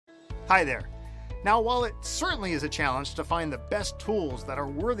Hi there. Now, while it certainly is a challenge to find the best tools that are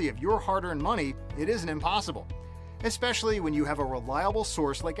worthy of your hard-earned money, it isn't impossible, especially when you have a reliable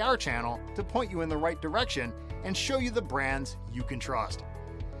source like our channel to point you in the right direction and show you the brands you can trust.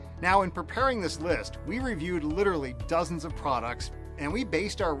 Now, in preparing this list, we reviewed literally dozens of products, and we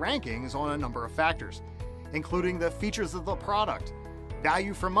based our rankings on a number of factors, including the features of the product,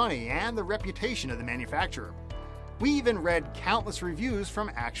 value for money, and the reputation of the manufacturer. We even read countless reviews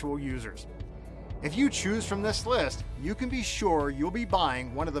from actual users. If you choose from this list, you can be sure you'll be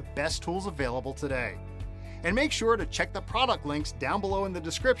buying one of the best tools available today. And make sure to check the product links down below in the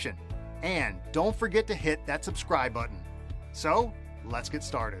description. And don't forget to hit that subscribe button. So, let's get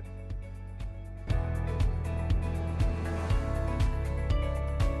started.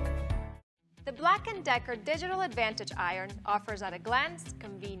 The Black & Decker Digital Advantage Iron offers at a glance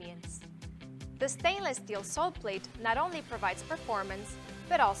convenience. The stainless steel sole plate not only provides performance,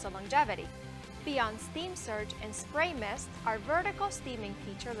 but also longevity. Beyond steam surge and spray mist, our vertical steaming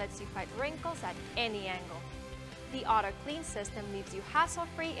feature lets you fight wrinkles at any angle. The auto clean system leaves you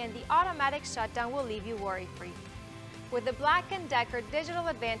hassle-free, and the automatic shutdown will leave you worry-free. With the Black & Decker Digital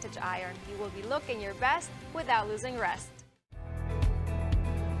Advantage Iron, you will be looking your best without losing rest.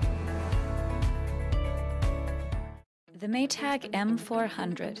 The Maytag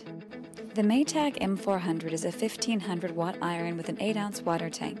M400. The Maytag M400 is a 1500 watt iron with an 8-ounce water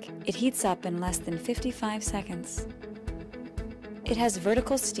tank. It heats up in less than 55 seconds. It has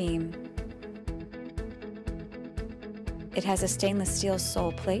vertical steam. It has a stainless steel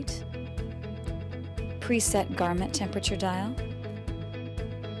sole plate, preset garment temperature dial,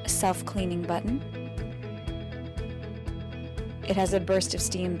 a self-cleaning button. It has a burst of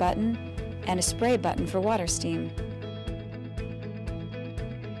steam button and a spray button for water steam.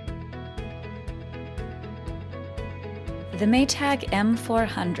 The Maytag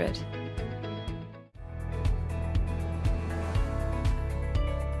M400.